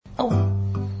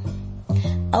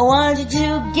I want you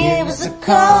to give us a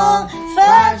call,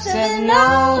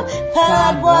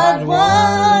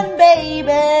 570-POD11,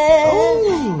 baby.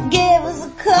 Ooh. Give us a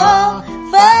call,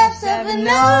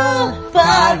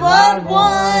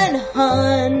 570-POD11,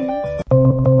 hun.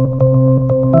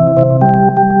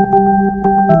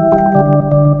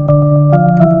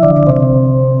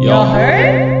 Y'all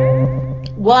heard?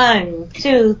 1,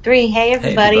 2, 3. Hey,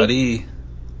 everybody. Hey, everybody.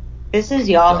 This is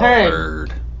Y'all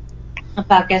Heard. A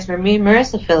podcast for me,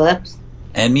 Marissa Phillips.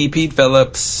 And me, Pete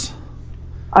Phillips.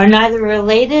 Are neither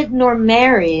related nor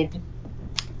married.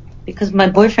 Because my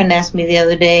boyfriend asked me the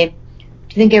other day, do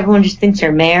you think everyone just thinks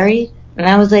they're married? And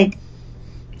I was like,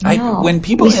 no. When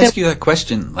people ask you that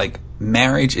question, like,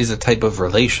 marriage is a type of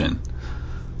relation.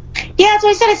 Yeah, that's what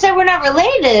I said. I said we're not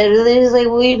related. And he was like,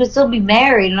 well, we would still be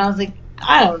married. And I was like,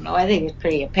 I don't know. I think it's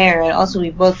pretty apparent. Also, we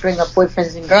both bring up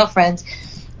boyfriends and girlfriends.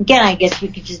 Again, I guess we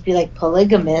could just be like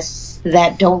polygamists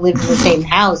that don't live in the same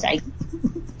house.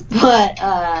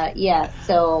 Yeah,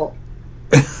 so,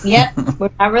 yep,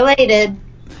 we're not related.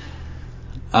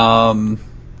 Yeah,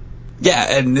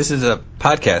 and this is a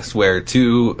podcast where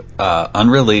two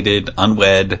unrelated,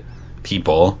 unwed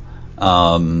people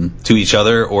to each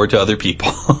other or to other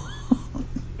people.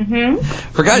 Mm-hmm.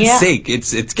 For God's sake,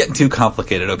 it's getting too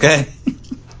complicated, okay?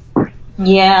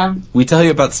 Yeah. We tell you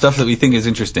about stuff that we think is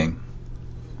interesting.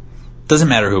 Doesn't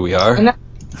matter who we are.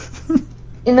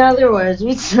 In other words,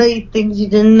 we tell you things you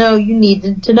didn't know you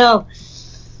needed to know.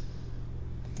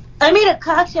 I made a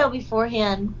cocktail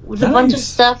beforehand with a bunch of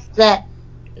stuff that...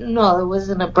 No, it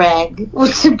wasn't a brag. It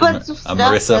was a bunch of stuff. A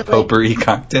Marissa Potpourri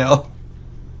cocktail?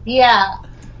 Yeah.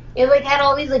 It had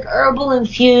all these herbal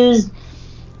infused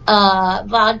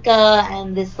vodka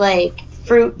and this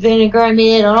fruit vinegar I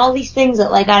made and all these things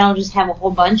that I don't just have a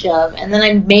whole bunch of. And then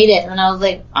I made it and I was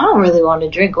like, I don't really want to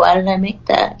drink. Why did I make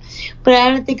that? But I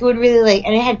don't think it would really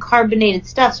and it had carbonated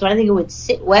stuff, so I don't think it would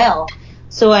sit well.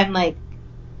 So I'm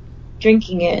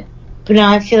drinking it. But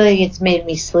now I feel like it's made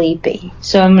me sleepy.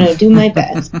 So I'm going to do my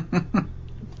best.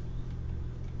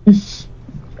 It's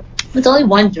only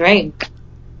one drink.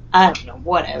 I don't know,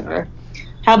 whatever.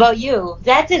 How about you?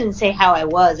 That didn't say how I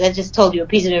was. That just told you a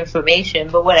piece of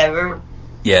information, but whatever.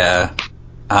 Yeah.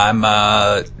 I'm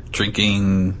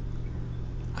drinking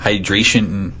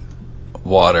hydration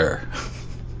water.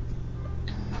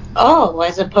 Oh,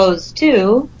 as opposed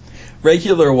to?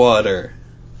 Regular water.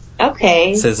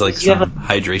 Okay. It says some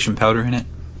hydration powder in it.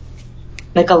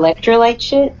 Like electrolyte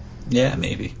shit? Yeah,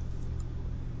 maybe.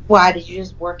 Why, did you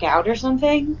just work out or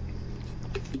something?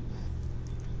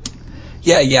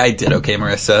 Yeah, I did. Okay,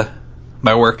 Marissa.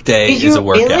 My work day is a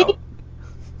workout. Really?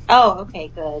 Oh, okay,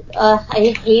 good.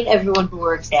 I hate everyone who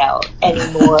works out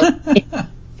anymore.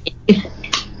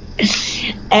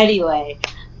 Anyway.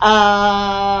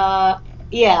 Yeah,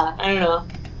 I don't know.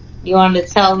 You wanted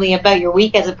to tell me about your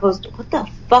week as opposed to, what the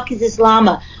fuck is this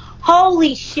llama?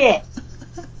 Holy shit.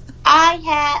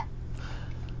 A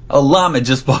llama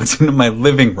just walked into my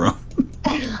living room.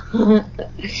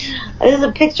 There's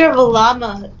a picture of a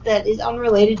llama that is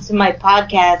unrelated to my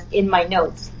podcast in my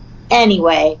notes.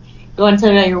 Anyway, you want to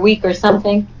tell me about your week or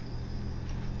something?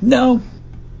 No.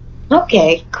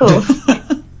 Okay, cool.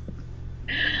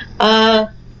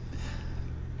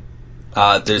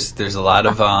 There's a lot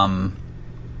of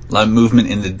movement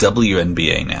in the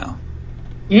WNBA now.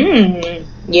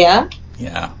 Yeah?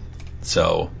 Yeah.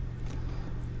 So,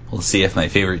 we'll see if my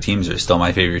favorite teams are still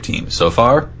my favorite teams. So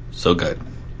far, so good.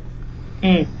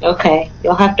 Okay.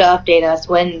 You'll have to update us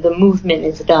when the movement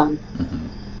is done. Mm-hmm.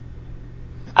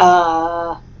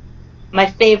 My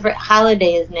favorite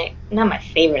holiday is not my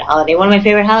favorite holiday. One of my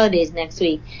favorite holidays next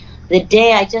week. The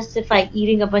day I justify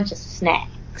eating a bunch of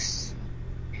snacks.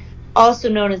 Also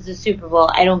known as the Super Bowl.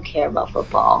 I don't care about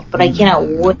football, but I cannot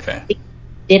wait to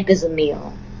dip as a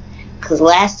meal. Because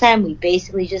last time we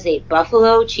basically just ate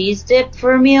buffalo cheese dip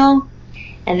for a meal,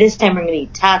 and this time we're going to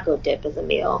eat taco dip as a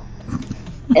meal.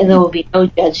 And there will be no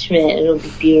judgment, and it'll be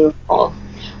beautiful.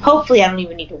 Hopefully I don't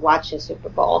even need to watch the Super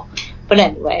Bowl. But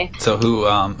anyway. So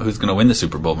who's going to win the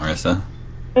Super Bowl, Marissa? I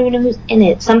don't even know who's in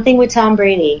it. Something with Tom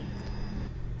Brady.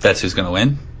 That's who's going to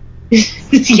win?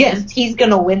 Yes, he's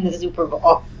going to win the Super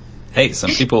Bowl. Hey,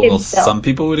 some people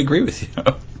would agree with you.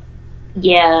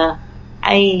 Yeah.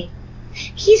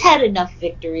 He's had enough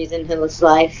victories in his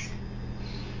life.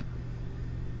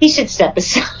 He should step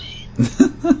aside.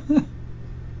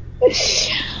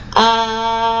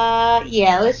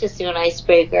 Yeah, let's just do an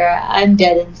icebreaker. I'm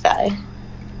dead inside.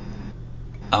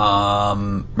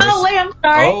 Oh, wait, I'm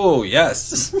sorry. Oh,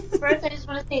 yes. First, I just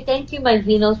want to say thank you, my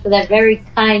Vinos, for that very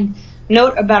kind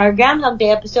note about our Groundhog Day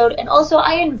episode, and also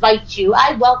I invite you,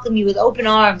 I welcome you with open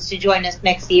arms to join us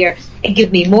next year and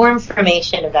give me more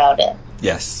information about it.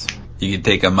 Yes. You can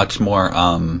take a much more,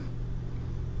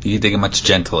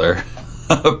 gentler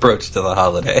approach to the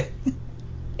holiday.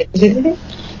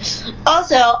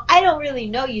 Also, I don't really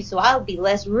know you, so I'll be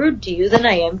less rude to you than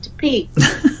I am to Pete.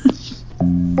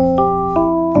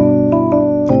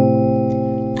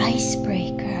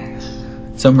 Icebreaker.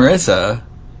 So, Marissa,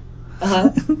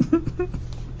 Uh-huh.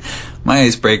 my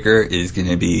icebreaker is going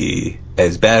to be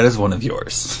as bad as one of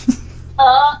yours.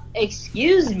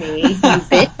 Excuse me, you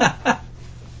bitch.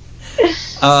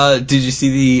 Did you see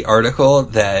the article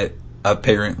that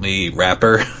apparently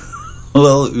rapper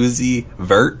Lil Uzi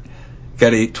Vert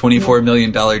got a $24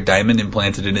 million diamond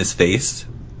implanted in his face?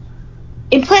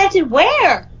 Implanted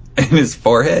where? In his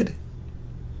forehead?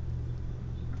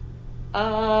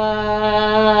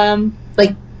 How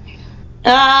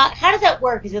does that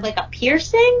work? Is it like a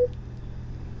piercing?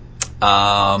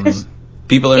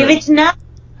 People are... If it's not,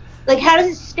 like, how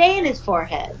does it stay in his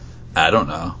forehead? I don't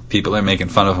know. People are making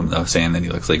fun of him, though, saying that he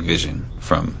looks like Vision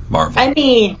from Marvel. I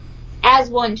mean, as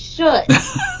one should.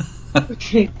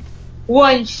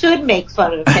 One should make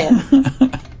fun of him.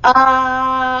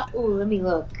 Let me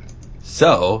look.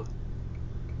 So,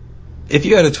 if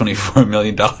you had a $24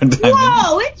 million diamond...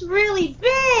 Whoa, it's really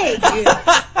big!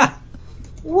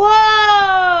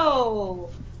 Whoa!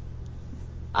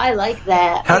 I like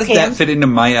that. How does that fit into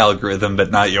my algorithm,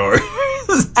 but not yours?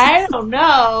 I don't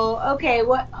know. Okay,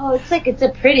 what? Oh, it's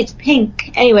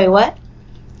pink. Anyway, what?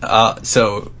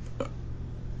 So,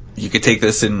 you could take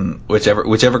this in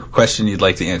whichever question you'd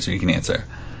like to answer, you can answer.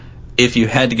 If you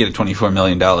had to get a $24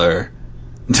 million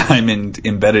diamond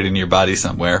embedded in your body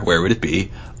somewhere, where would it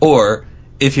be? Or,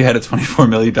 if you had a $24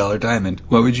 million diamond,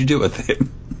 what would you do with it?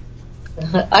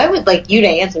 I would like you to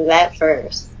answer that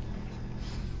first.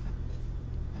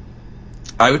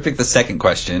 I would pick the second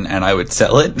question, and I would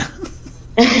sell it. No,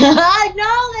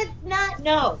 that's not,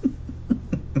 no.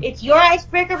 It's your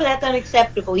icebreaker, but that's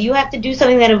unacceptable. You have to do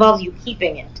something that involves you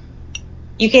keeping it.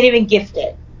 You can't even gift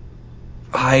it.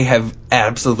 I have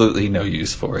absolutely no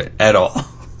use for it at all.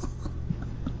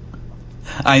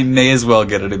 I may as well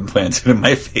get it implanted in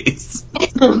my face.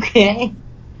 Okay.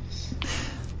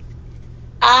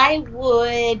 I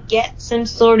would get some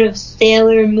sort of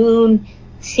Sailor Moon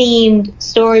themed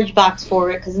storage box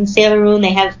for it, because in Sailor Moon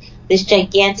they have this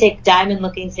gigantic diamond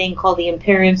looking thing called the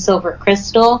Imperium Silver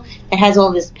Crystal that has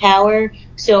all this power.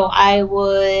 So I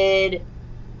would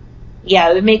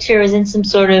make sure it was in some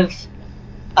sort of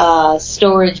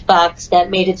storage box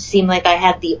that made it seem like I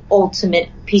had the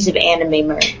ultimate piece of anime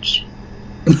merch.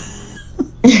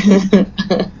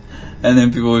 And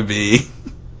then people would be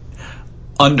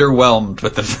underwhelmed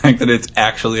with the fact that it's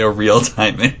actually a real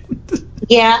diamond.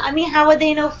 Yeah, I mean, how would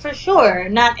they know for sure?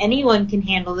 Not anyone can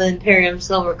handle the Imperium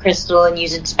Silver Crystal and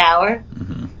use its power.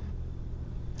 Mm-hmm.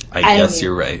 I guess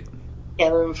you're right.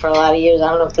 Yeah, for a lot of years. I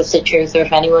don't know if that's the truth or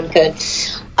if anyone could.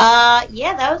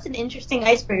 Yeah, that was an interesting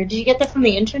icebreaker. Did you get that from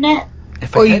the internet?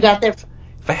 If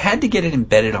I had to get it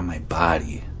embedded on my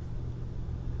body,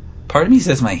 part of me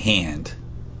says my hand.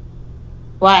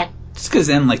 Why? Just because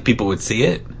then, people would see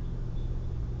it.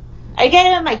 I get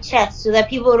it on my chest so that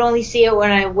people would only see it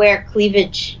when I wear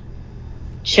cleavage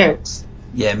shirts.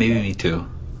 Yeah, maybe me too.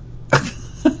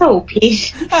 Oh,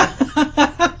 Pete.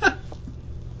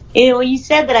 When you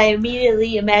said that, I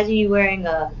immediately imagined you wearing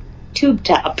a tube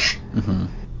top. Mm-hmm.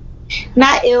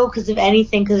 Not ill because of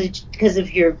anything, because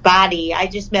of your body. I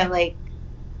just meant,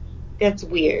 that's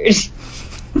weird.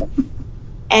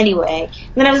 Anyway,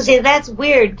 then I would say that's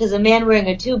weird because a man wearing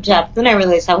a tube top. Then I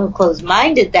realized how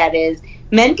closed-minded that is.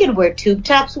 Men can wear tube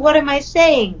tops. What am I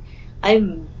saying?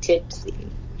 I'm tipsy.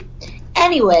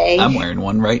 Anyway. I'm wearing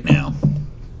one right now.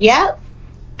 Yep.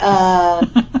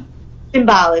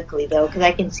 Symbolically, though, because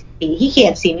I can see. He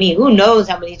can't see me. Who knows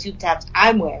how many tube tops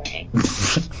I'm wearing?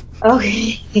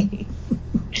 Okay.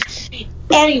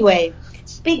 Anyway,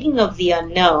 speaking of the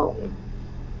unknown,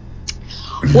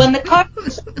 when the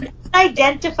carcass of an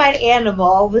unidentified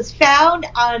animal was found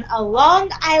on a Long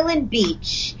Island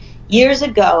beach years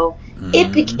ago,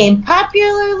 it became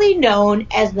popularly known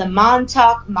as the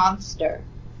Montauk Monster.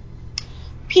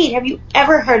 Pete, have you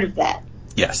ever heard of that?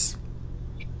 Yes.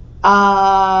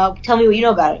 Tell me what you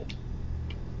know about it.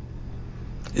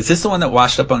 Is this the one that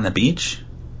washed up on the beach?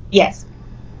 Yes.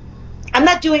 I'm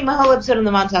not doing my whole episode on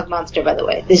the Montauk Monster, by the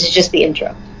way. This is just the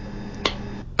intro.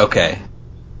 Okay.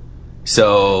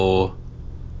 So,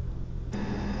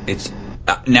 it's...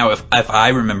 now, if I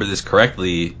remember this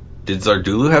correctly, did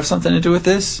Zardulu have something to do with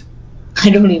this? I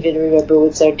don't even remember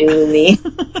what Zardulu means.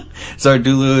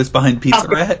 Zardulu is behind Pizza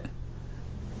Rat?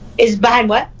 Is behind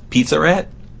what? Pizza Rat?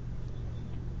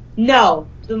 No.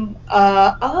 No.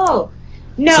 I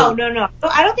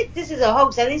don't think this is a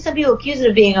hoax. I think some people accuse it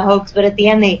of being a hoax, but at the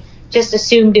end they just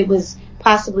assumed it was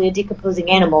possibly a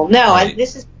decomposing animal. No, right.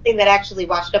 This is something that actually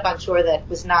washed up on shore that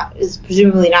is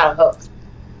presumably not a hoax.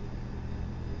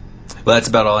 Well, that's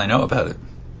about all I know about it.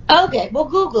 Okay, well,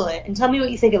 Google it and tell me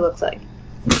what you think it looks like.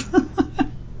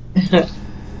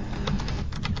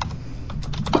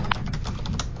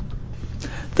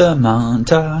 The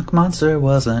Montauk Monster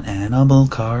was an animal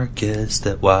carcass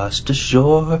that washed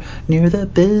ashore near the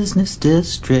business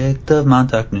district of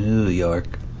Montauk, New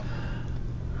York.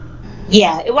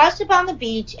 Yeah, it washed up on the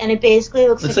beach, and it basically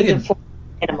looks like a deformed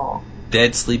animal.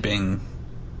 Dead, sleeping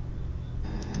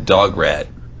dog rat.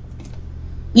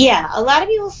 Yeah, a lot of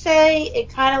people say it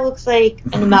kind of looks like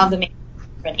an amalgamation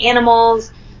of different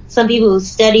animals. Some people who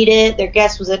studied it, their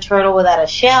guess was a turtle without a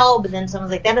shell, but then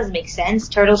someone's like, that doesn't make sense.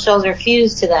 Turtle shells are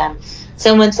fused to them.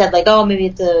 Someone said, like, oh, maybe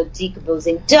it's a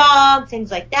decomposing dog,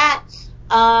 things like that.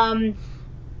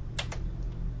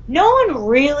 No one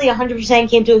really 100%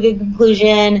 came to a good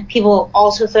conclusion. People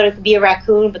also thought it could be a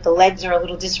raccoon, but the legs are a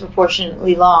little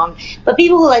disproportionately long. But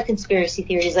people who like conspiracy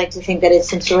theories like to think that it's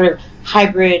some sort of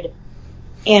hybrid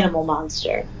animal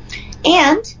monster.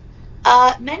 And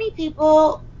many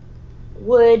people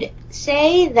would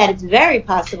say that it's very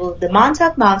possible the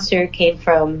Montauk Monster came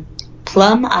from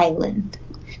Plum Island.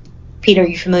 Peter, are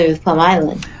you familiar with Plum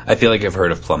Island? I feel like I've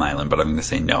heard of Plum Island, but I'm going to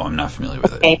say no, I'm not familiar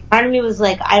with it. Part of me was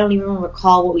like, I don't even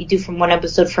recall what we do from one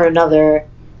episode for another.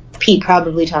 Pete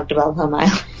probably talked about Plum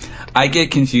Island. I get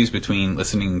confused between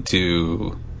listening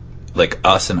to, like,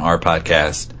 us and our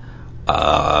podcast,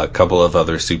 a couple of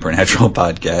other supernatural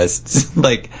podcasts.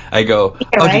 Like, I go,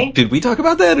 right? Did we talk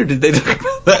about that, or did they talk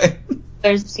about that?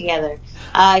 There's together.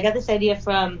 I got this idea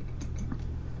from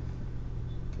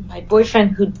my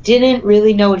boyfriend who didn't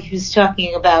really know what he was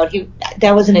talking about.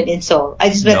 That wasn't an insult. I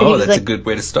just meant that he was that's like, a good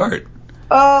way to start.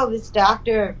 Oh, this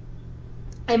doctor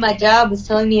at my job was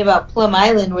telling me about Plum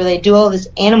Island where they do all this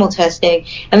animal testing,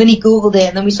 and then he Googled it,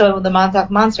 and then we saw it with the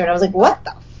Montauk Monster, and I was like, what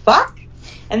the fuck?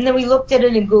 And then we looked at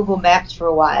it in Google Maps for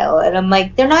a while, and I'm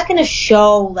like, they're not going to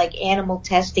show, like, animal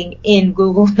testing in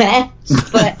Google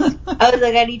Maps, but I was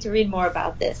like, I need to read more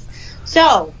about this.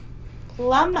 So,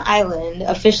 Plum Island,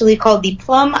 officially called the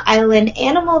Plum Island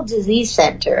Animal Disease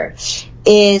Center,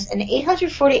 is an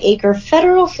 840-acre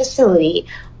federal facility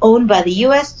owned by the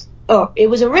U.S. It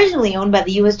was originally owned by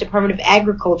the U.S. Department of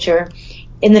Agriculture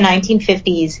in the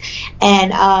 1950s,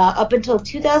 and up until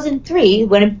 2003,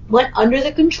 when it went under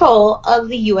the control of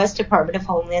the U.S. Department of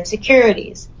Homeland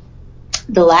Security.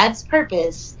 The lab's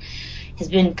purpose has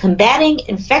been combating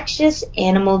infectious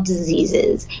animal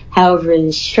diseases. However, it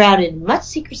is shrouded in much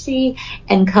secrecy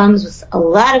and comes with a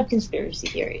lot of conspiracy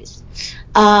theories.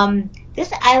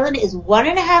 This island is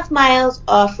 1.5 miles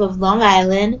off of Long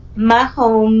Island, my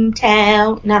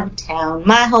hometown, not a town,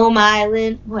 my home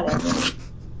island, whatever.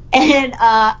 And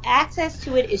access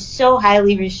to it is so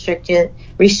highly restricted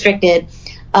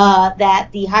that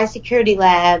the high security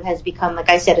lab has become, like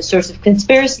I said, a source of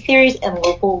conspiracy theories and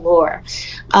local lore.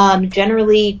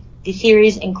 Generally, the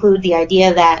theories include the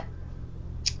idea that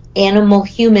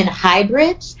animal-human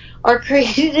hybrids are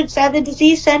created inside the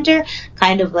disease center,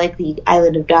 kind of like the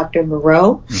island of Dr.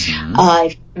 Moreau, if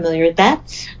you're familiar with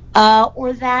that,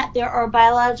 or that there are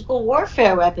biological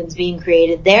warfare weapons being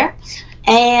created there.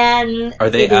 And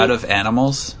are they out of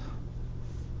animals?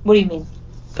 What do you mean?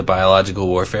 The biological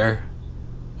warfare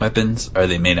weapons, are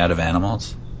they made out of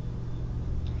animals?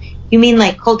 You mean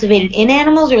like cultivated in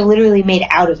animals or literally made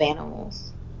out of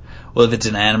animals? Well, if it's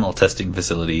an animal testing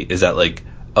facility, is that like,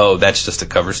 oh, that's just a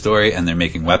cover story and they're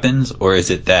making weapons? Or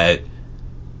is it that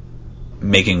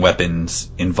making weapons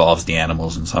involves the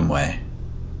animals in some way?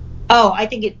 Oh, I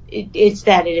think it's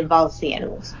that it involves the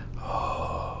animals.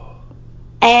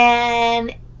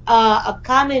 And a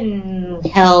commonly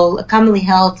held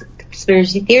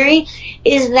conspiracy theory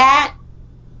is that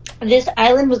this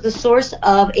island was the source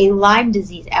of a Lyme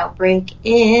disease outbreak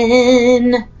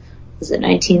in, was it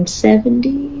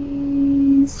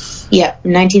 1970s? Yeah,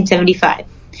 1975.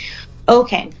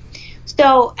 Okay,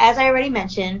 so as I already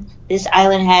mentioned, this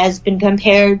island has been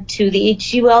compared to the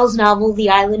H.G. Wells novel,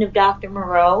 The Island of Dr.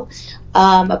 Moreau.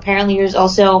 Apparently there's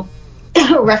also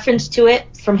a reference to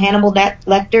it from Hannibal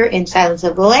Lecter in Silence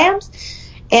of the Lambs.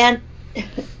 And,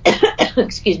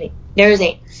 excuse me, there's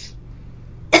a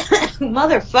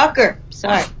motherfucker.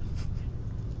 Sorry.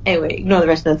 Anyway, ignore the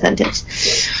rest of the sentence.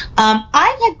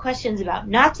 I've had questions about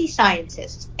Nazi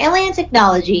scientists, alien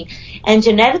technology, and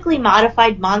genetically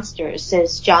modified monsters,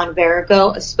 says John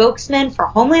Verrigo, a spokesman for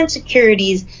Homeland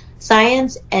Security's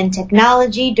Science and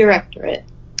Technology Directorate.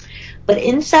 But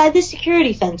inside the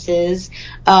security fences,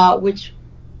 which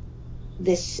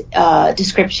this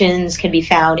descriptions can be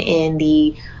found in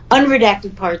the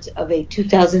unredacted parts of a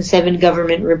 2007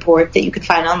 government report that you can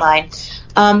find online.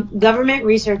 Government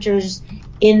researchers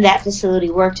in that facility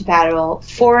work to battle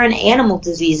foreign animal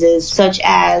diseases, such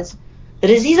as the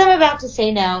disease I'm about to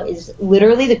say now is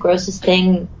literally the grossest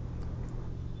thing.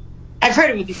 I've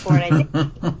heard of it before, and I think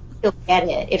they'll get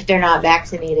it if they're not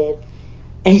vaccinated.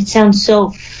 And it sounds so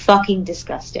fucking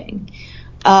disgusting.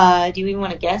 Do you even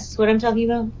want to guess what I'm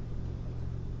talking about?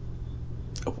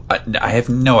 I have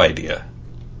no idea.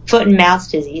 Foot and mouth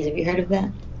disease. Have you heard of that?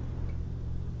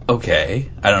 Okay.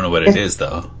 I don't know what it is,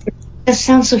 though. That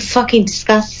sounds so fucking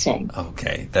disgusting.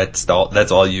 Okay. That's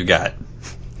all you got.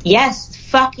 Yes,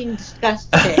 fucking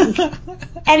disgusting.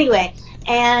 Anyway,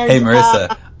 and... Hey,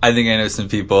 Marissa, I think I know some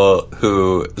people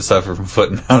who suffer from foot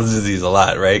and mouth disease a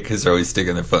lot, right? Because they're always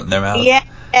sticking their foot in their mouth. Yeah.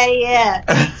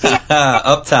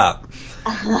 Up top.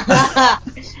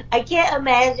 I can't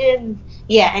imagine...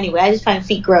 Yeah, anyway, I just find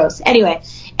feet gross. Anyway,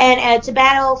 and to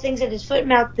battle things such as foot and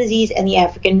mouth disease and the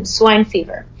African swine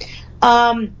fever.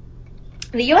 The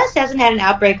U.S. hasn't had an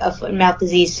outbreak of foot and mouth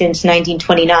disease since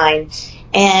 1929,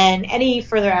 and any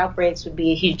further outbreaks would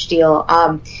be a huge deal.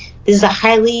 This is a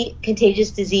highly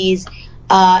contagious disease,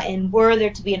 and were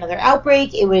there to be another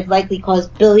outbreak, it would likely cause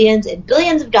billions and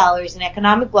billions of dollars in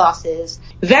economic losses.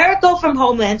 Verico from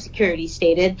Homeland Security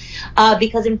stated,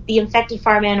 because the infected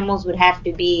farm animals would have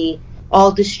to be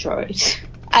all destroyed.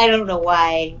 I don't know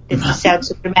why this just sounds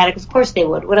so dramatic. Of course they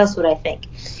would. What else would I think?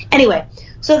 Anyway,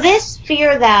 so this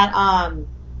fear that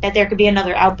there could be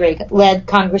another outbreak led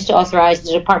Congress to authorize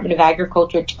the Department of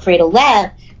Agriculture to create a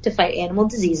lab to fight animal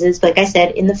diseases, like I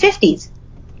said, in the 50s,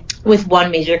 with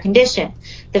one major condition.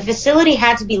 The facility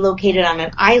had to be located on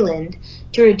an island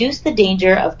to reduce the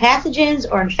danger of pathogens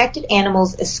or infected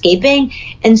animals escaping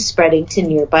and spreading to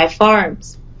nearby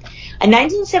farms. A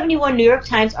 1971 New York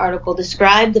Times article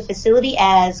described the facility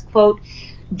as, quote,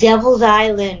 Devil's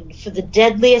Island for the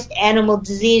deadliest animal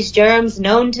disease germs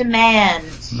known to man,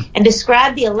 and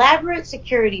described the elaborate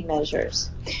security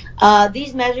measures.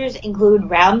 These measures include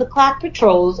round-the-clock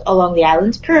patrols along the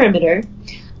island's perimeter,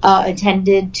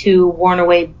 intended to warn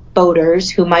away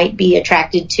boaters who might be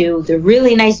attracted to the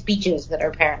really nice beaches that are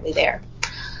apparently there.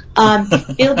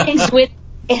 Buildings with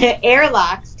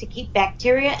airlocks to keep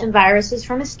bacteria and viruses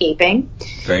from escaping.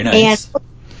 Very nice. And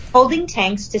holding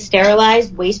tanks to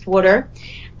sterilize wastewater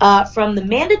from the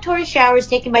mandatory showers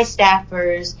taken by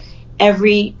staffers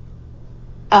every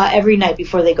night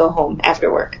before they go home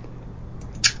after work.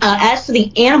 As for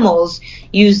the animals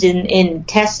used in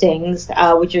testings,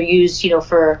 which are used,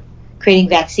 for creating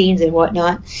vaccines and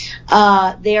whatnot,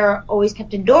 they are always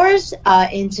kept indoors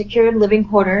in secured living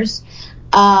quarters,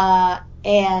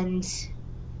 and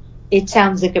it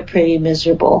sounds like a pretty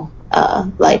miserable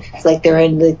life. It's like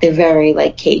they're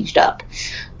very caged up.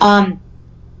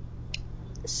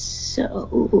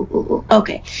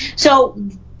 Okay. So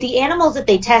the animals that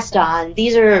they test on,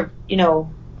 these are,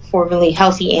 formerly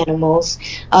healthy animals.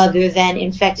 They're then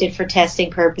infected for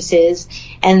testing purposes,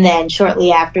 and then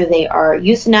shortly after they are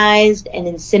euthanized and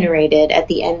incinerated at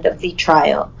the end of the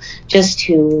trial, just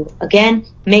to, again,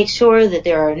 make sure that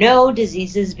there are no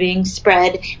diseases being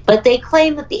spread. But they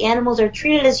claim that the animals are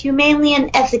treated as humanely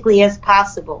and ethically as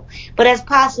possible. But as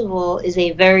possible is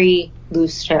a very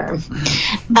loose term.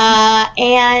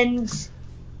 And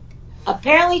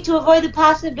apparently, to avoid the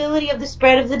possibility of the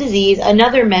spread of the disease,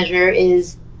 another measure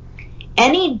is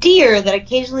any deer that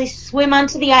occasionally swim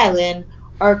onto the island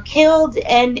are killed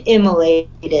and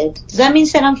immolated. Does that mean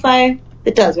set on fire?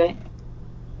 It does, right?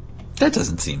 That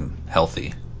doesn't seem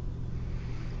healthy.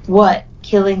 What?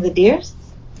 Killing the deers?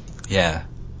 Yeah.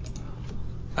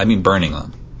 I mean burning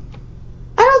them.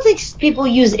 I don't think people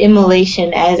use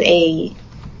immolation as a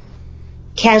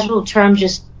casual term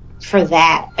just for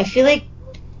that. I feel like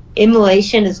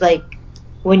immolation is like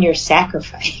when you're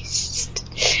sacrificed.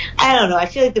 I don't know. I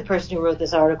feel like the person who wrote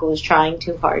this article is trying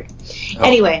too hard. Oh.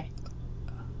 Anyway.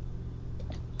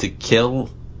 To kill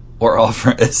or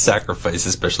offer as sacrifice,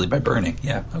 especially by burning.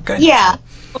 Yeah, okay. Yeah.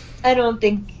 I don't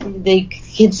think they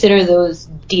consider those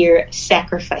deer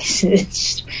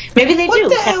sacrifices. Maybe they do. What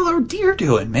the hell are deer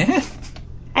doing, man?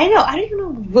 I know. I don't even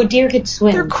know what deer could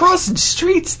swim. They're crossing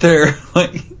streets there.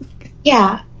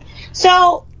 Yeah.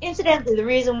 So, incidentally, the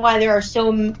reason why there are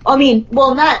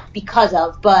not because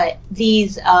of, but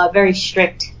these very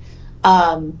strict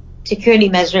security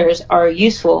measures are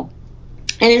useful.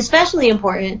 And especially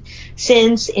important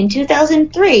since in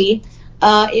 2003,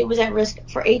 it was at risk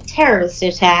for a terrorist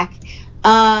attack.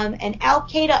 An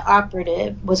Al-Qaeda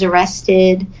operative was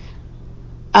arrested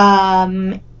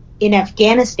in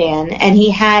Afghanistan, and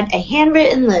he had a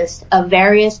handwritten list of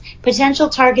various potential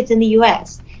targets in the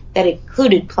U.S. that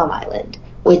included Plum Island,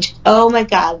 which, oh my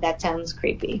god, that sounds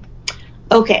creepy.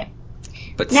 Okay.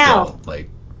 But now, still, like,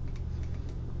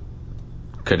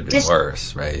 could have been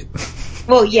worse, right?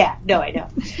 Well, yeah, no, I know.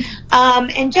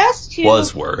 And just to...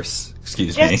 Was worse,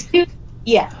 excuse me.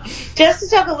 Just to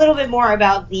talk a little bit more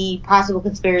about the possible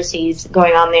conspiracies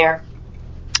going on there.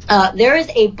 There is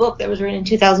a book that was written in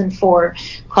 2004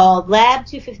 called Lab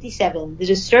 257, The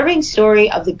Disturbing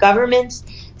Story of the Government's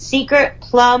Secret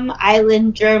Plum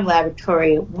Island Germ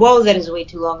Laboratory. Whoa, that is way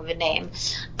too long of a name.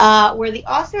 Where the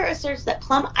author asserts that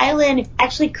Plum Island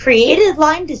actually created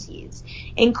Lyme disease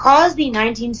and caused the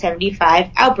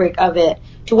 1975 outbreak of it.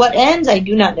 To what ends, I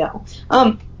do not know.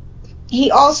 He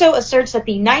also asserts that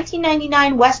the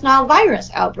 1999 West Nile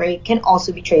virus outbreak can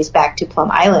also be traced back to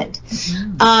Plum Island.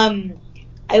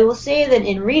 I will say that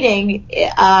in reading,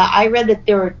 I read that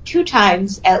there were 2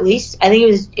 times, at least, I think it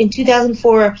was in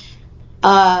 2004,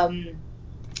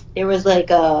 there was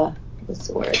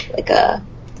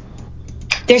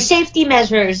their safety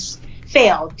measures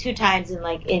failed 2 times in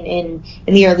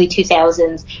the early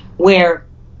 2000s, where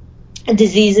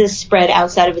diseases spread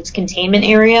outside of its containment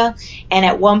area, and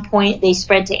at one point they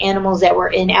spread to animals that were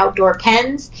in outdoor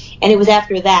pens, and it was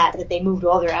after that they moved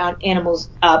all their animals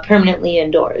permanently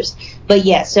indoors. But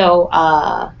yeah, so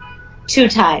 2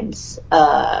 times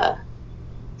the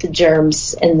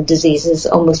germs and the diseases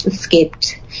almost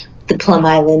escaped the Plum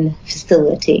Island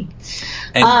facility.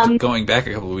 And going back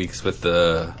a couple of weeks with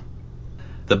the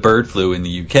bird flu in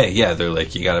the UK, yeah, they're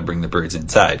like, you got to bring the birds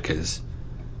inside because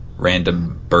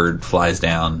random bird flies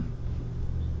down,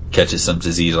 catches some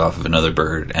disease off of another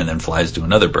bird, and then flies to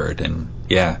another bird, and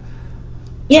yeah,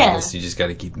 you just got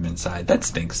to keep them inside. That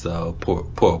stinks, though.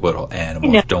 Poor little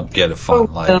animals don't get a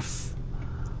fun life.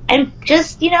 And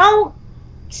just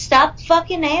stop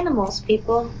fucking animals,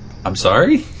 people. I'm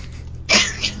sorry.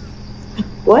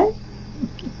 What?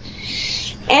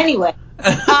 Anyway,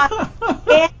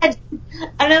 and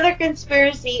another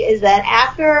conspiracy is that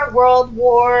after World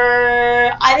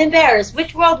War... I'm embarrassed.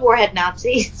 Which World War had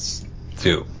Nazis?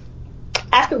 2.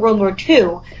 After World War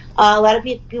II, a lot of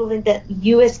people think that the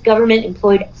U.S. government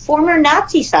employed former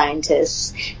Nazi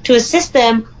scientists to assist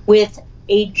them with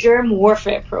a germ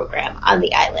warfare program on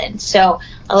the island. So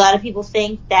a lot of people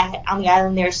think that on the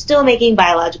island they're still making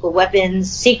biological weapons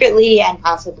secretly and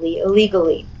possibly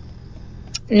illegally.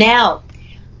 Now,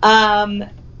 I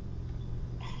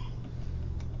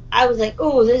was like,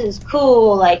 oh, this is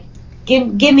cool. Like, give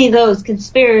me those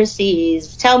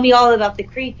conspiracies. Tell me all about the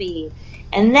creepy.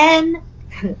 And then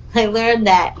I learned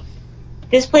that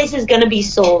this place is going to be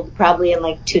sold probably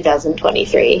in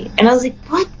 2023. And I was like,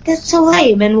 what? That's so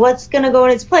lame. And what's going to go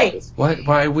in its place? What?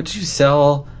 Why would you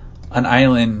sell an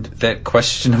island that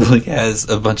questionably has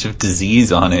a bunch of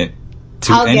disease on it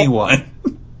to anyone?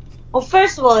 Well,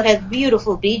 first of all, it has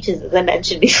beautiful beaches, as I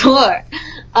mentioned before.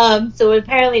 So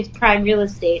apparently it's prime real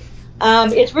estate.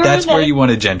 It's rumored that's where you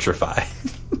want to gentrify.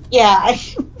 Yeah.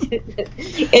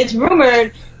 It's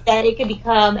rumored that it could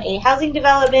become a housing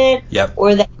development. Yep.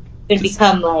 Or that it could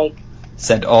become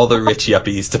send all the rich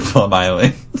yuppies to Plum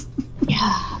Island.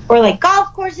 Yeah. Or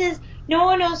golf courses. No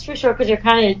one knows for sure because they're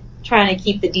kind of trying to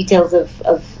keep the details of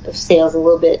sales a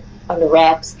little bit under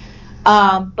wraps.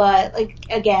 But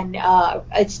again,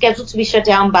 it's scheduled to be shut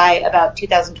down by about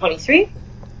 2023,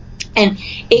 and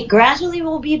it gradually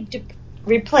will be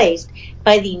replaced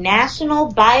by the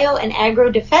National Bio and Agro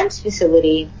Defense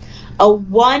Facility, a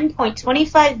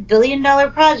 $1.25 billion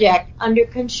project under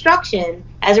construction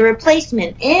as a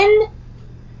replacement in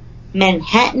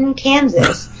Manhattan,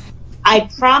 Kansas. I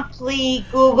promptly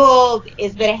Googled,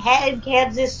 is Manhattan,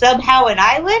 Kansas somehow an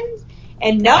island?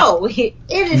 And no, it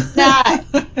is not.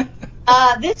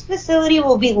 This facility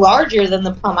will be larger than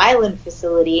the Plum Island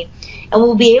facility and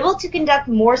will be able to conduct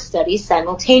more studies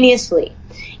simultaneously.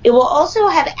 It will also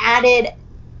have added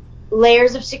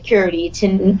layers of security to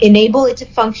enable it to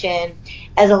function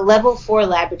as a level 4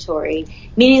 laboratory,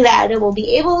 meaning that it will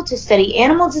be able to study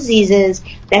animal diseases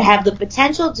that have the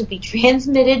potential to be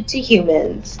transmitted to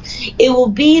humans. It will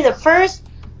be the first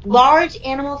large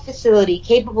animal facility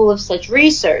capable of such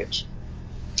research.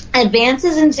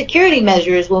 Advances in security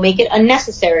measures will make it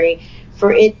unnecessary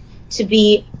for it to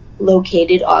be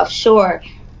located offshore.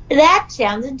 That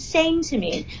sounds insane to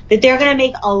me, that they're going to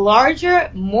make a larger,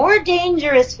 more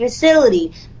dangerous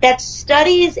facility that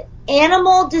studies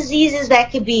animal diseases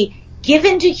that could be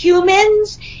given to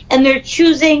humans, and they're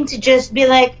choosing to just be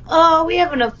like, oh, we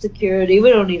have enough security, we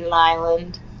don't need an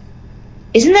island.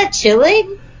 Isn't that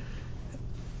chilling?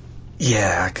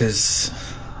 Yeah, because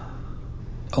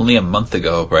only a month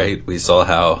ago, right? We saw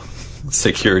how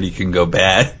security can go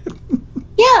bad.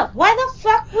 Yeah, why the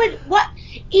fuck would, what,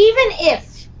 even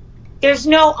if there's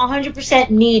no 100%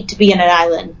 need to be in an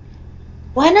island,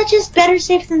 why not just better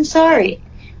safe than sorry?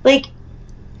 Like,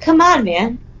 come on,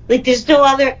 man. Like, there's no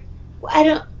other, I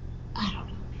don't know.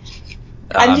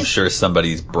 I'm sure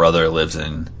somebody's brother lives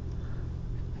in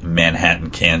Manhattan,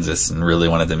 Kansas, and really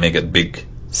wanted to make a big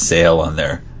sale on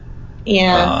their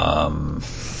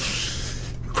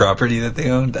property that they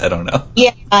owned. I don't know.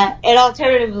 Yeah, and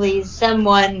alternatively,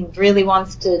 someone really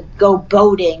wants to go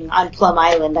boating on Plum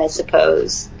Island, I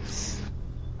suppose.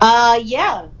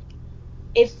 Yeah.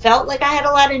 It felt like I had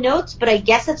a lot of notes, but I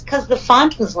guess it's because the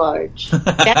font was large.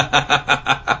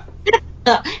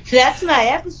 That's my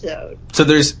episode. So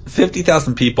there's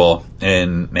 50,000 people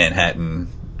in Manhattan,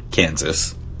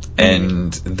 Kansas,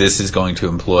 and this is going to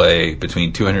employ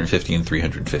between 250 and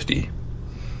 350.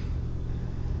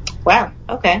 Wow,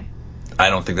 okay. I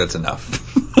don't think that's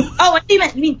enough. Oh, you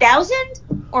mean 1,000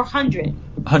 or 100?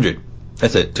 100.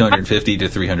 That's it. 250 to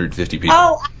 350 people.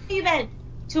 Oh, I thought you meant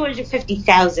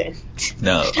 250,000.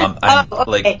 No, okay.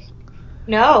 like,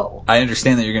 no. I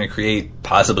understand that you're going to create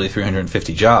possibly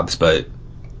 350 jobs, but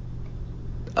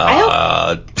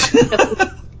I hope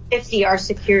 50 are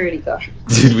security guards.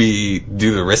 Did we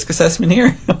do the risk assessment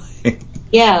here?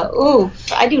 Yeah. Ooh,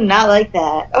 I do not like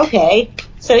that. Okay.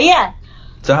 So yeah.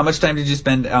 So how much time did you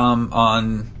spend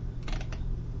on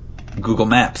Google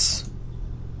Maps?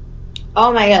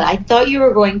 Oh my god! I thought you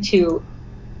were going to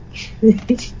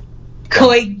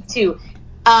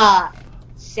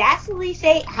sassily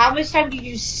say, how much time did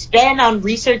you spend on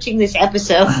researching this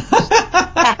episode?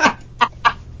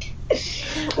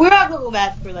 We were on Google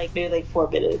Maps for maybe 4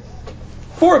 minutes.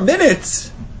 4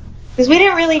 minutes? Because we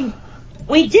didn't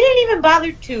even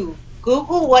bother to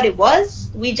Google what it was.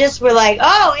 We just were like,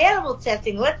 oh, animal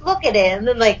testing, let's look at it. And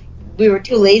then we were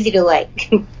too lazy to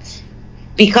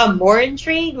become more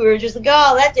intrigued. We were just like,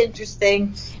 oh, that's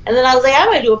interesting. And then I was like, I'm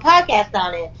going to do a podcast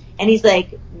on it. And he's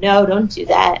like, no, don't do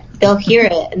that. They'll hear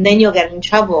it, and then you'll get in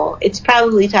trouble. It's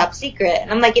probably top secret.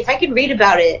 And I'm like, if I can read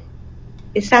about it,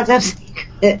 it's not top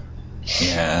secret.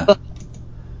 Yeah. But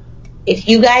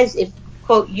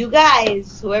quote, you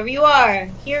guys, whoever you are,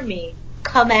 hear me,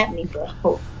 come at me,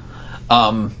 bro.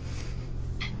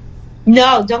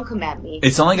 No, don't come at me.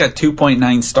 It's only got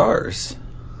 2.9 stars.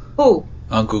 Who?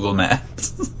 On Google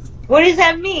Maps. What does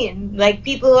that mean?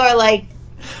 People are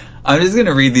I'm just going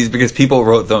to read these because people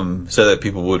wrote them so that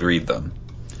people would read them.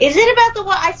 Is it about the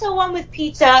one? I saw one with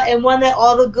pizza and one that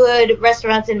all the good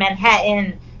restaurants in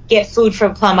Manhattan get food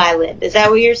from Plum Island. Is that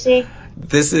what you're seeing?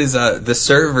 This is, the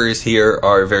servers here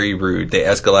are very rude. They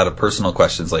ask a lot of personal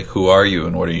questions like, who are you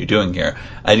and what are you doing here?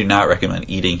 I do not recommend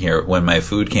eating here. When my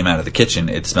food came out of the kitchen,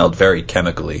 it smelled very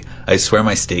chemically. I swear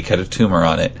my steak had a tumor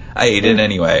on it. I ate it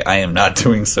anyway. I am not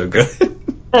doing so good.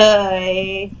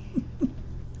 I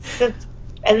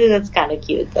think that's kind of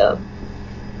cute, though.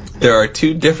 There are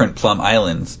 2 different Plum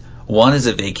Islands. One is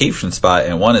a vacation spot,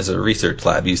 and one is a research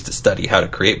lab used to study how to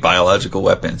create biological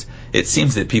weapons. It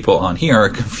seems that people on here are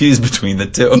confused between the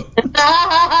 2.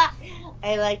 I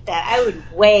like that. I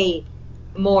would way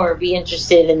more be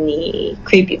interested in the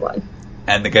creepy one.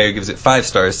 And the guy who gives it 5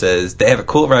 stars says, they have a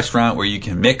cool restaurant where you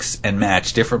can mix and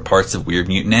match different parts of weird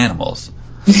mutant animals.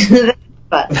 That's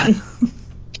fun.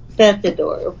 That's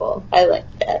adorable. I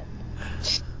like that.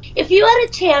 If you had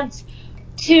a chance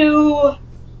to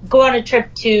go on a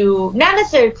trip to, not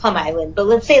necessarily Plum Island, but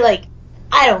let's say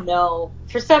I don't know,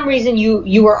 for some reason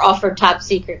you were offered top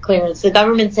secret clearance. The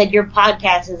government said your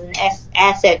podcast is an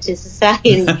asset to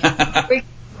society. For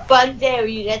fun day where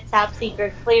you get top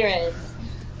secret clearance,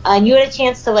 and you had a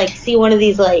chance to see one of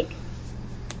these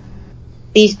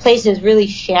these places really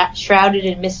shrouded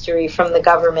in mystery from the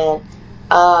government.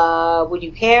 Would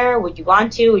you care? Would you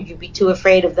want to? Would you be too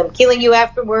afraid of them killing you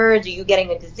afterwards? Are you getting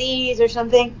a disease or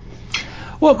something?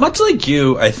 Well, much like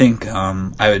you, I think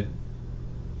I'd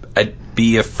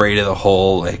be afraid of the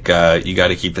whole you got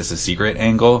to keep this a secret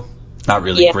angle. Not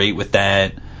really great with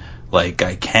that. I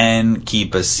can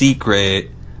keep a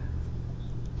secret.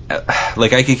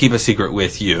 I could keep a secret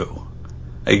with you.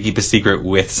 I could keep a secret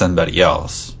with somebody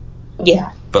else.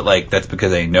 Yeah. But that's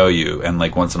because I know you, and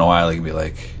once in a while I can be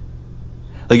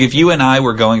if you and I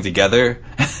were going together,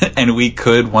 and we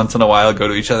could once in a while go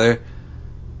to each other.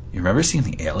 You remember seeing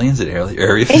the aliens at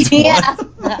Area 51? Yeah.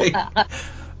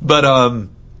 But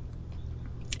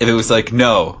if it was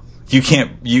no, you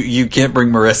can't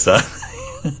bring Marissa.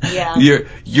 Yeah.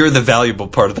 You're the valuable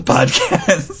part of the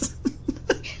podcast.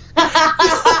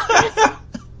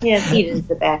 Yeah, Steve is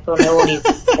the backbone. I won't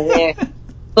even say there.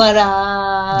 But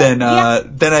then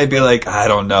I'd be like, I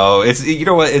don't know. You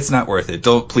know what? It's not worth it.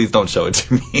 Please don't show it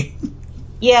to me.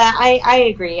 Yeah, I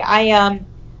agree.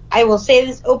 I will say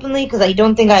this openly because I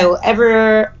don't think I will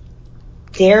ever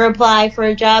dare apply for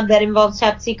a job that involves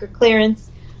top secret clearance.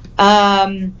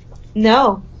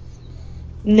 No,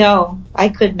 I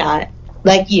could not.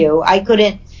 Like you, I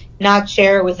couldn't not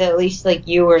share it with at least like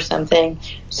you or something.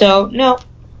 So no.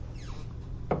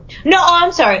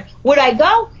 I'm sorry. Would I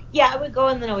go? Yeah, I would go,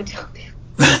 and then I would tell people.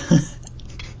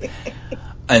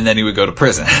 And then he would go to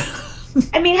prison.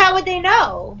 I mean, how would they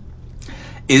know?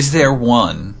 Is there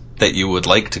one that you would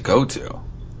like to go to?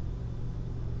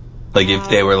 Like, if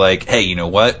they were like, hey, you know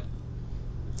what?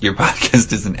 Your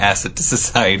podcast is an asset to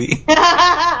society.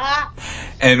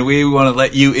 And we want to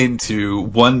let you into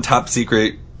one top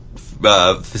secret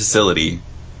facility.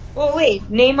 Well, wait.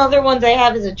 Name other ones I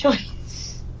have as a choice.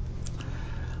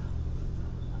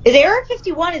 Is Area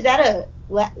 51, is that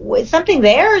is something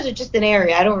there, or is it just an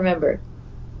area? I don't remember.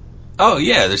 Oh,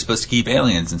 yeah, they're supposed to keep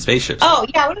aliens in spaceships. Oh,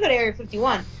 yeah, I want to go to Area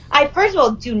 51. I, first of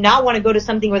all, do not want to go to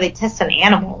something where they test on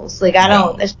animals. Like, I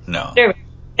don't... No. No,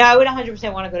 I would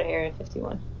 100% want to go to Area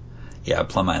 51. Yeah,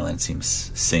 Plum Island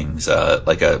seems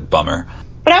like a bummer.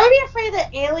 But I would be afraid of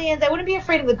the aliens. I wouldn't be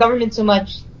afraid of the government so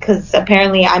much, because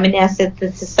apparently I'm an asset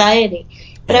to society.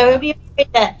 But I would be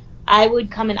afraid that I would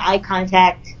come in eye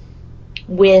contact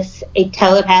with a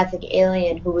telepathic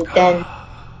alien who would then,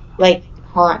 like,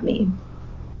 haunt me.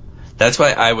 That's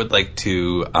why I would like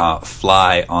to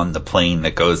fly on the plane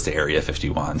that goes to Area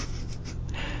 51.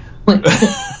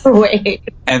 Wait.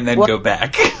 And then go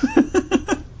back.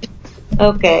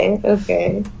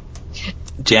 Okay.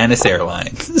 Janus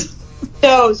Airlines.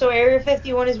 So Area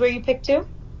 51 is where you picked to?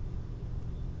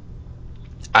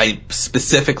 I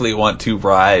specifically want to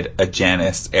ride a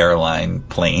Janus airline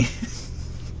plane.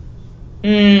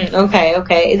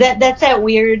 Okay. That's that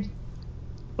weird,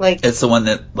 like... It's the one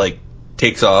that, like,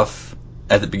 takes off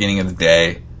at the beginning of the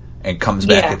day and comes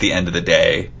back at the end of the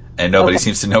day, and nobody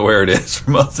seems to know where it is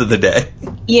for most of the day.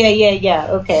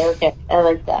 Yeah. Okay. I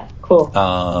like that. Cool.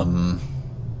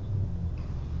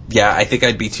 Yeah, I think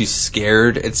I'd be too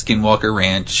scared at Skinwalker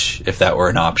Ranch if that were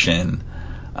an option.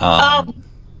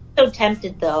 So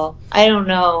tempted, though. I don't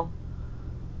know.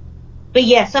 But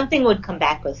yeah, something would come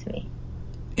back with me.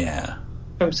 Yeah.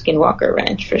 From Skinwalker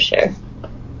Ranch, for sure.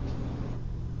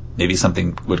 Maybe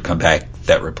something would come back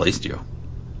that replaced you.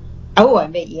 Oh, I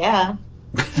bet, yeah.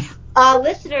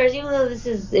 Listeners, even though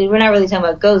we're not really talking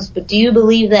about ghosts, but do you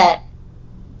believe that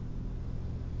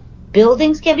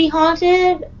buildings can be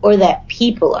haunted, or that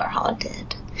people are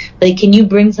haunted? Like, can you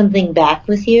bring something back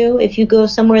with you if you go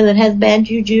somewhere that has bad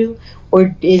juju?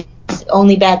 Or is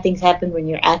only bad things happen when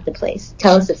you're at the place?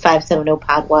 Tell us at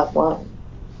 570-POD-WAT-1.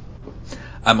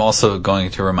 I'm also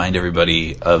going to remind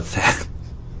everybody of that.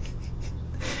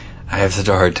 I have such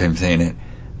a hard time saying it.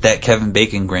 That Kevin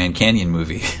Bacon Grand Canyon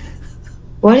movie.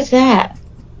 What is that?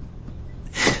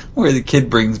 Where the kid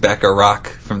brings back a rock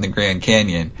from the Grand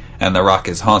Canyon, and the rock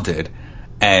is haunted,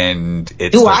 and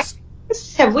it's...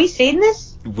 Have we seen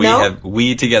this?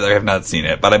 We together have not seen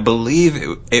it, but I believe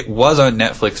it was on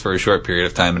Netflix for a short period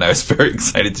of time, and I was very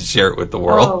excited to share it with the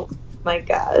world. Oh my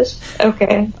gosh.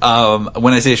 Okay.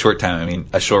 When I say a short time, I mean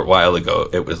a short while ago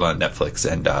it was on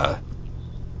Netflix, and I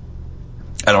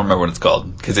don't remember what it's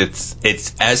called, because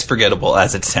it's as forgettable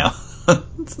as it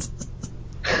sounds.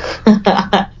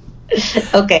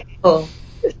 Okay, cool.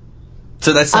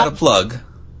 So that's not a plug.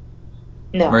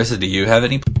 No. Marissa, do you have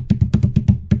any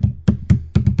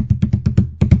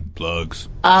plugs?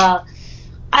 I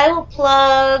will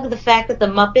plug the fact that the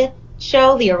Muppet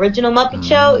Show, the original Muppet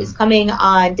Show, is coming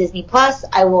on Disney Plus.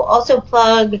 I will also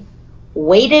plug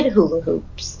weighted hula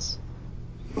hoops,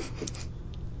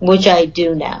 which I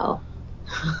do now.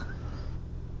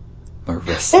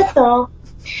 Marissa. That's all.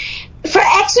 For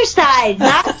exercise,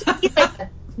 not to be like a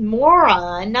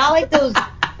moron, not like those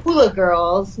hula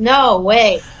girls. No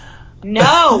way.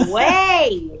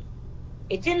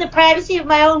 It's in the privacy of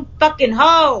my own fucking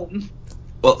home.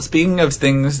 Well, speaking of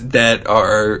things that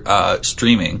are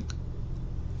streaming,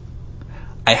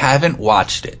 I haven't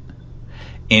watched it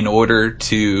in order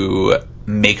to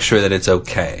make sure that it's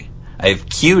okay. I've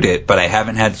queued it, but I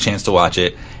haven't had the chance to watch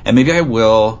it, and maybe I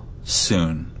will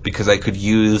soon, because I could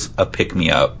use a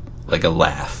pick-me-up, like a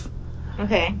laugh.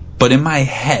 Okay. But in my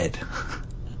head,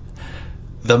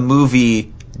 the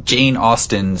movie Jane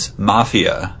Austen's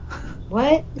Mafia...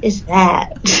 What is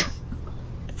that?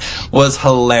 was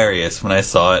hilarious when I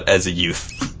saw it as a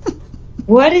youth.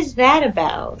 What is that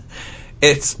about?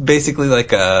 It's basically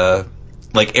like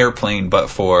Airplane, but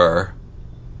for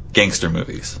gangster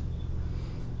movies.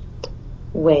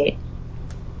 Wait.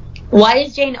 Why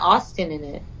is Jane Austen in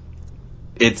it?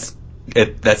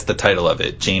 That's the title of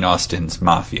it. Jane Austen's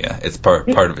Mafia. It's part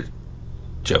of a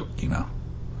joke, you know.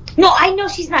 No, I know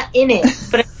she's not in it,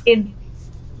 but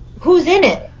who's in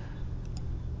it?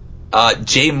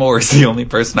 Jay Moore is the only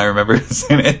person I remember who's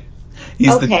in it.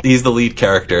 He's the lead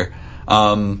character.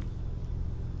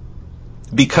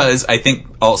 Because I think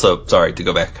also, sorry to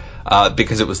go back,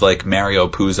 because it was like Mario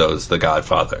Puzo's The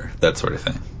Godfather, that sort of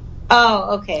thing.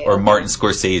 Oh, okay. Or Martin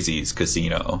Scorsese's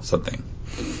Casino, something.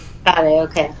 Got it,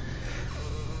 okay.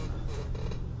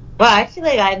 Well, I feel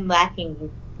like I'm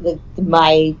lacking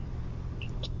my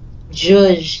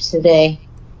judge today.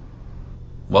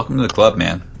 Welcome to the club,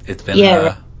 man. It's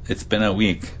been a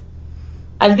week.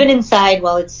 I've been inside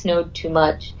while it snowed too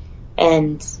much,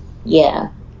 and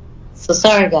yeah. So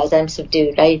sorry, guys. I'm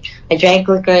subdued. I drank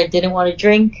liquor I didn't want to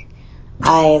drink.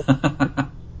 I'm just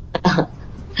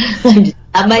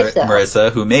not myself. Marissa,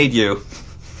 who made you?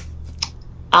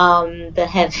 The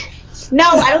heavens. No,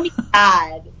 I don't mean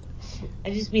God.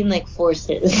 I just mean like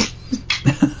forces.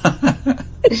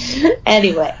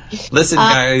 Anyway. Listen,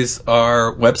 guys,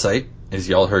 our website is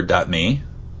y'allheard.me.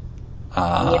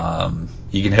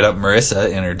 You can hit up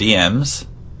Marissa in her DMs.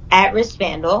 At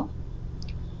Wristvandal.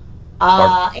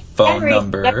 Our phone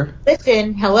number.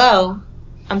 Listen, hello.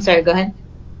 I'm sorry, go ahead.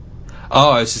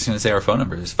 Oh, I was just going to say our phone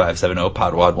number is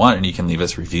 570-PODWAD1, and you can leave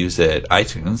us reviews at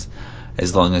iTunes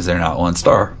as long as they're not 1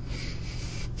 star.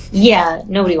 Yeah,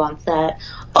 nobody wants that.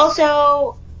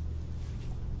 Also,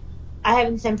 I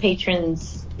haven't sent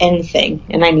patrons anything,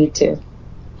 and I need to.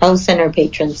 I'll send our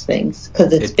patrons things,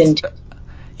 because it's been...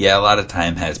 Yeah, a lot of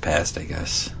time has passed, I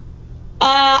guess.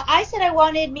 I said I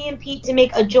wanted me and Pete to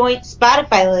make a joint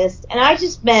Spotify list, and I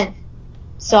just meant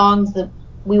songs that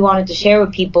we wanted to share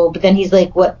with people, but then he's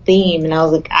like, what theme? And I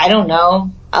was like, I don't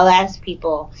know. I'll ask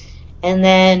people. And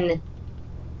then...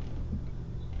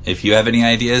 If you have any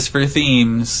ideas for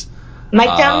themes...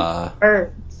 Mike Down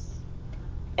birds.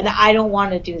 And I don't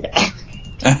want to do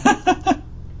that.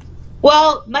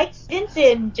 Well, Mike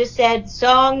Stinson just said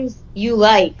songs you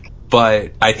like.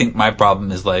 But I think my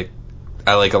problem is, like,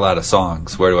 I like a lot of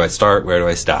songs. Where do I start? Where do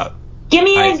I stop? Give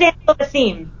me an example of a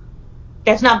theme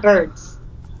that's not birds.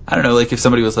 I don't know, like if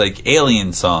somebody was like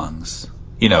alien songs,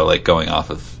 you know, like going off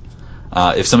of...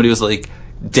 if somebody was like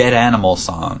dead animal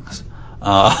songs.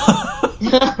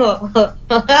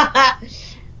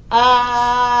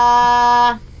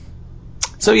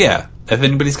 So yeah, if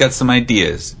anybody's got some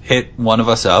ideas, hit one of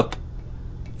us up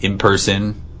in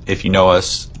person if you know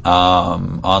us,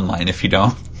 online if you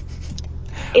don't.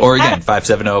 Or again,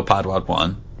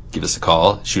 570-PODWAD1. Give us a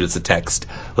call, shoot us a text,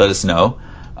 let us know.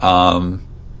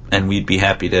 And we'd be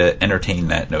happy to entertain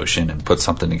that notion and put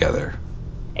something together.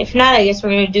 If not, I guess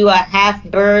we're going to do a half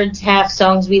birds, half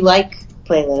songs we like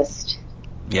playlist.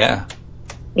 Yeah.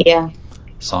 Yeah.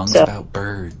 Songs about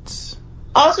birds.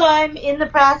 Also, I'm in the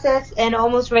process and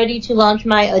almost ready to launch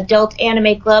my adult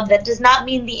anime club. That does not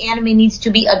mean the anime needs to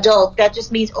be adult. That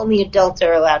just means only adults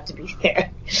are allowed to be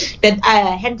there. That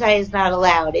hentai is not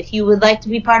allowed. If you would like to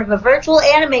be part of a virtual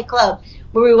anime club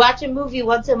where we watch a movie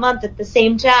once a month at the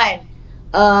same time,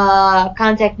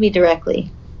 contact me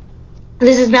directly.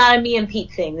 This is not a me and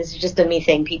Pete thing. This is just a me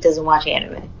thing. Pete doesn't watch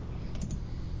anime.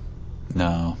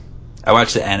 No. I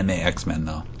watched the anime X-Men,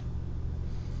 though.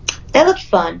 That looked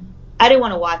fun. I didn't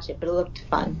want to watch it, but it looked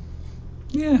fun.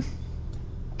 Yeah.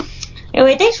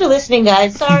 Anyway, thanks for listening,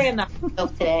 guys. Sorry I'm not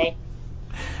myself today.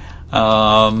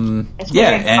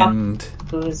 Yeah, and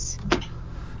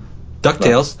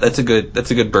DuckTales. That's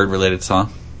a good bird-related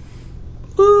song.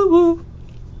 Woo woo.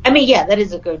 I mean, yeah, that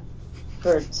is a good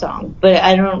bird song, but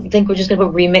I don't think we're just gonna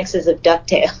put remixes of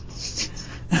DuckTales.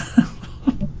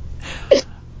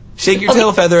 Shake your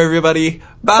tail feather, everybody.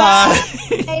 Bye.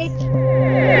 Bye.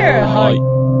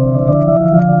 Bye.